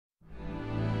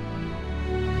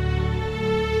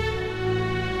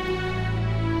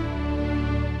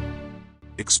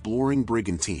Exploring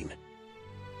Brigantine,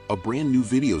 a brand new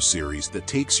video series that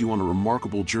takes you on a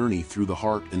remarkable journey through the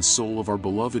heart and soul of our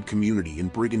beloved community in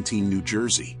Brigantine, New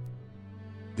Jersey.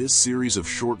 This series of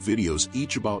short videos,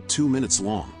 each about 2 minutes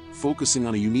long, focusing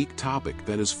on a unique topic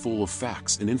that is full of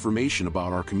facts and information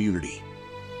about our community.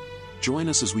 Join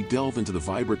us as we delve into the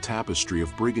vibrant tapestry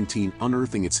of Brigantine,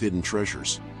 unearthing its hidden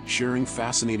treasures, sharing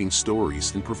fascinating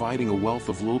stories, and providing a wealth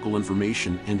of local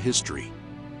information and history.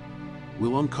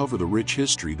 We'll uncover the rich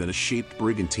history that has shaped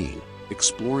Brigantine,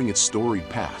 exploring its storied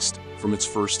past, from its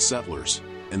first settlers,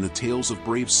 and the tales of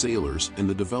brave sailors and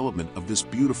the development of this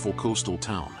beautiful coastal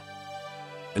town.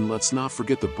 And let's not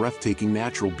forget the breathtaking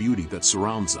natural beauty that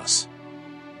surrounds us.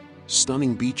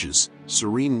 Stunning beaches,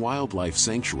 serene wildlife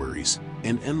sanctuaries,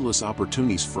 and endless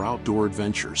opportunities for outdoor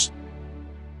adventures.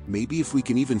 Maybe if we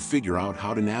can even figure out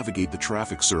how to navigate the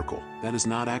traffic circle that is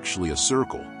not actually a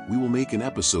circle, we will make an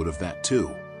episode of that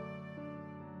too.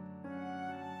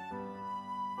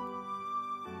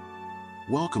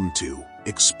 Welcome to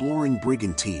Exploring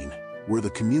Brigantine, where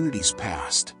the community's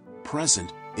past,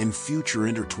 present, and future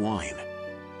intertwine,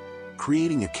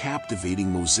 creating a captivating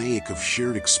mosaic of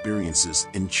shared experiences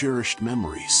and cherished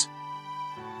memories.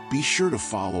 Be sure to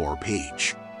follow our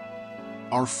page.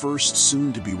 Our first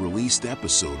soon-to-be-released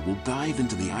episode will dive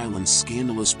into the island's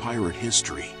scandalous pirate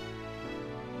history,